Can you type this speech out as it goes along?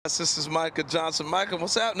This is Micah Johnson. Micah,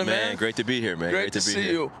 what's happening, man? Great to be here, man. Great to be see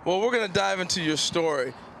here. you. Well, we're going to dive into your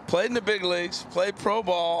story. Played in the big leagues, played pro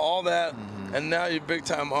ball, all that, and now you're a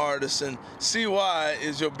big-time artist. And CY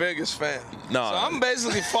is your biggest fan. No, so I'm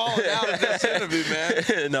basically falling out of this interview,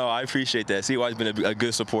 man. No, I appreciate that. CY's been a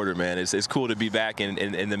good supporter, man. It's cool to be back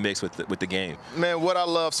in the mix with the game. Man, what I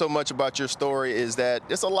love so much about your story is that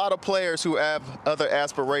there's a lot of players who have other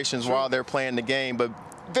aspirations while they're playing the game, but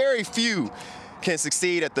very few can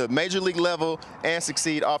succeed at the major league level and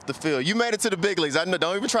succeed off the field. You made it to the big leagues. I know,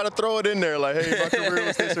 don't even try to throw it in there like, hey, my career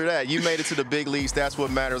was this or that. You made it to the big leagues. That's what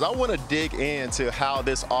matters. I want to dig into how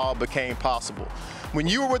this all became possible. When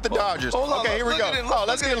you were with the Dodgers, okay, here we go.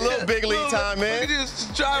 Let's get a little big league time, man.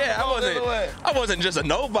 I wasn't just a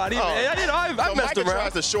nobody, man. You know, I messed Micah around.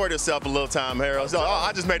 tries to short himself a little time, Harold. So,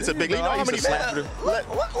 I just made it to the big league. You know how many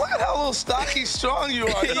look at how little stocky strong you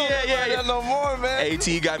are. You don't that no more, man. AT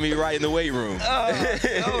got me right in the weight room. I'm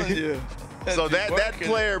telling you. So that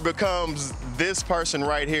player becomes this person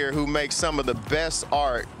right here who makes some of the best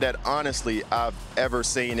art that honestly I've ever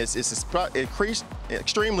seen. It's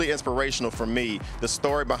extremely inspirational for me, the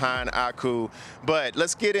story behind Aku. But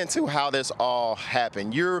let's get into how this all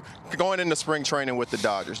happened. You're going into spring training with the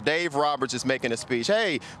Dodgers. Dave Roberts is making a speech.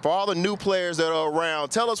 Hey, for all the new players that are around,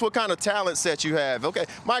 tell us what kind of talent set you have. Okay,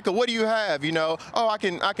 Michael, what do you have? You know, I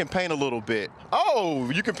can paint a little bit. Oh,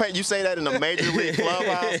 you can paint. You say that in a major league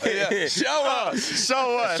clubhouse? Yeah. Show us.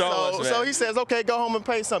 Show us. So he says, okay, go home and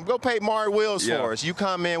paint something. Go paint Maury Wills for us. You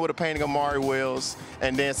come in with a painting of Maury Wills,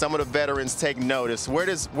 and then some of the veterans take notice.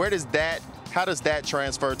 How does that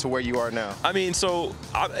transfer to where you are now? I mean, so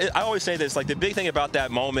I always say this, like the big thing about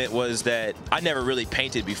that moment was that I never really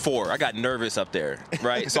painted before. I got nervous up there,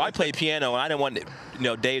 right? So I played piano, and I didn't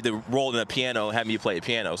want Dave to roll in a piano and have me play a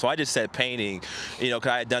piano. So I just said painting, because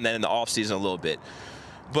I had done that in the off season a little bit.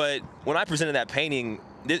 But when I presented that painting,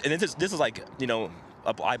 and this is like,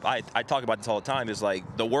 I talk about this all the time, is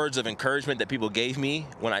like the words of encouragement that people gave me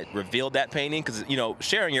when I revealed that painting, because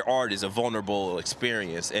sharing your art is a vulnerable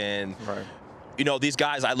experience, and these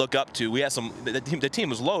guys I look up to, we had the team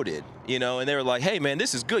was loaded, and they were like, hey man,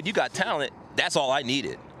 this is good, you got talent. That's all I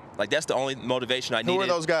needed. Like, that's the only motivation I needed. Who are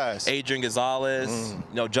those guys? Adrian Gonzalez,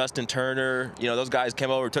 Justin Turner. Those guys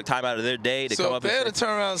came over, took time out of their day to come up. So if they had to turn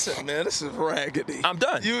around and say, man, this is raggedy. I'm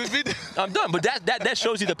done. You would be I'm done. But that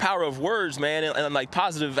shows you the power of words, man, and like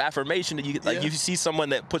positive affirmation. That you see someone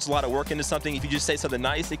that puts a lot of work into something. If you just say something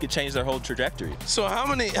nice, it could change their whole trajectory. So how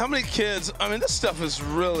many kids? I mean, this stuff is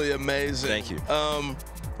really amazing. Thank you.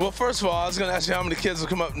 Well, first of all, I was going to ask you how many kids will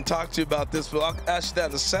come up and talk to you about this, but I'll ask you that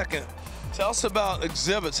in a second. Tell us about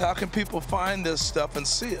exhibits. How can people find this stuff and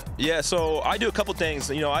see it? Yeah, so I do a couple things.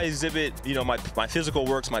 I exhibit, my physical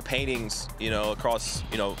works, my paintings, across,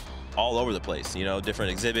 all over the place.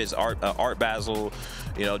 Different exhibits, Art Basel,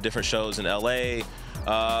 different shows in LA.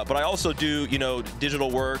 But I also do, digital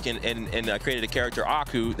work, and I created a character,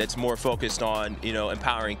 Aku, that's more focused on,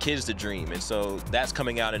 empowering kids to dream. And so that's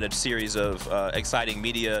coming out in a series of exciting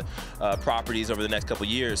media properties over the next couple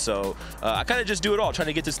years. So I kind of just do it all, trying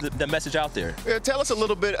to get the message out there. Tell us a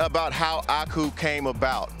little bit about how Aku came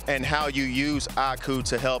about and how you use Aku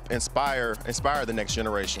to help inspire the next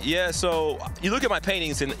generation. Yeah, so you look at my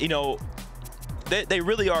paintings, and, they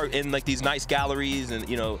really are in like these nice galleries, and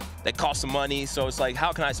that cost some money. So it's like,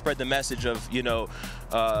 how can I spread the message of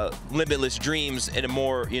limitless dreams in a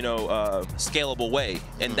more scalable way?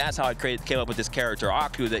 And that's how I came up with this character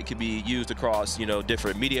Aku that could be used across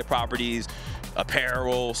different media properties,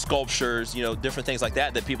 apparel, sculptures, different things like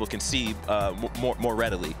that people can see more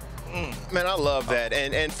readily. Man, I love that.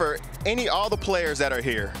 And for all the players that are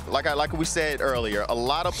here, like we said earlier, a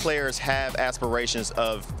lot of players have aspirations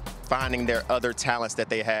of finding their other talents that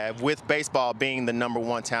they have, with baseball being the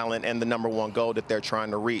 #1 talent and the #1 goal that they're trying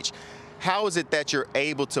to reach. How is it that you're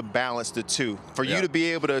able to balance the two? For you to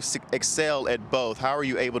be able to excel at both, how are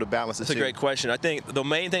you able to balance the two? That's a great question. I think the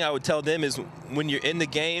main thing I would tell them is, when you're in the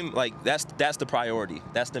game, like that's the priority.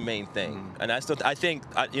 That's the main thing. And I think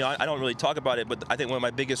I don't really talk about it, but I think one of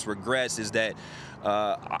my biggest regrets is that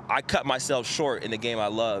I cut myself short in the game I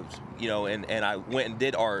loved, and I went and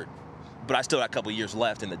did art, but I still got a couple years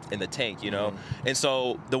left in the tank, And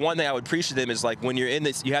so the one thing I would preach to them is, like, when you're in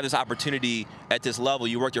this, you have this opportunity at this level,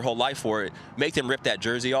 you worked your whole life for it, make them rip that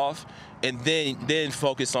jersey off, and then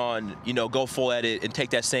focus on, go full at it and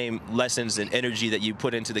take that same lessons and energy that you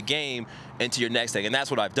put into the game into your next thing. And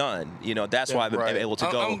that's what I've done. That's why I've been able to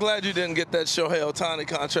go. I'm glad you didn't get that Shohei Ohtani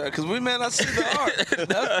contract, because we may not see the art.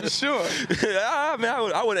 That's for sure. I mean,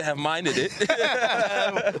 I wouldn't have minded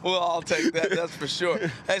it. Well, I'll take that. That's for sure.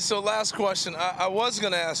 Hey, so last question. I was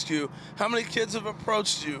going to ask you, how many kids have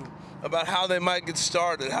approached you about how they might get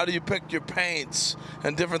started. How do you pick your paints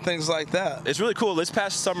and different things like that? It's really cool. This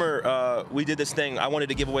past summer, we did this thing. I wanted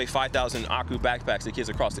to give away 5,000 Aku backpacks to kids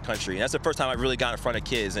across the country. And that's the first time I've really got in front of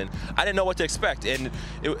kids. And I didn't know what to expect. And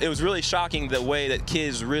it was really shocking the way that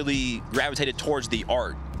kids really gravitated towards the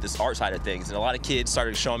art, this art side of things. And a lot of kids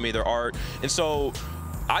started showing me their art. And so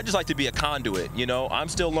I just like to be a conduit, you know. I'm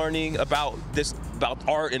still learning about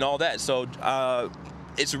art and all that. So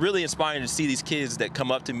it's really inspiring to see these kids that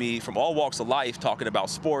come up to me from all walks of life talking about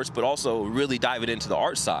sports, but also really diving into the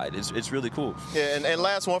art side. It's really cool. Yeah, and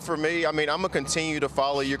last one for me, I mean, I'm going to continue to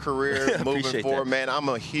follow your career moving forward, man. I'm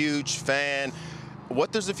a huge fan.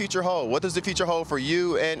 What does the future hold? What does the future hold for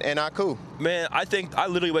you and Aku? Man, I think I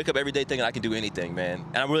literally wake up every day thinking I can do anything, man.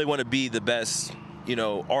 And I really want to be the best, you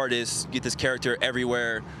know, artist, get this character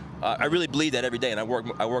everywhere. I really believe that every day, and I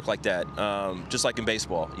work like that, just like in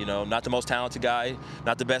baseball. You know, not the most talented guy,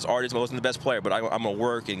 not the best artist, wasn't the best player, but I'm gonna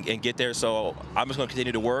work and get there. So I'm just gonna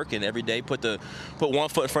continue to work and every day put one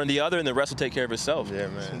foot in front of the other, and the rest will take care of itself. Yeah,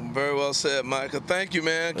 man. Very well said, Micah. Thank you,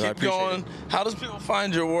 man. Keep going. It. How does people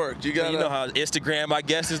find your work? You know how Instagram, I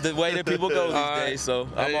guess, is the way that people go these days. So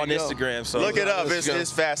I'm on Instagram. So look it up.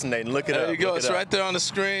 It's fascinating. Look it up. There you go. It's right there on the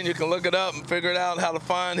screen. You can look it up and figure it out how to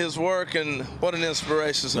find his work, and what an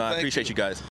inspiration. So I appreciate you guys.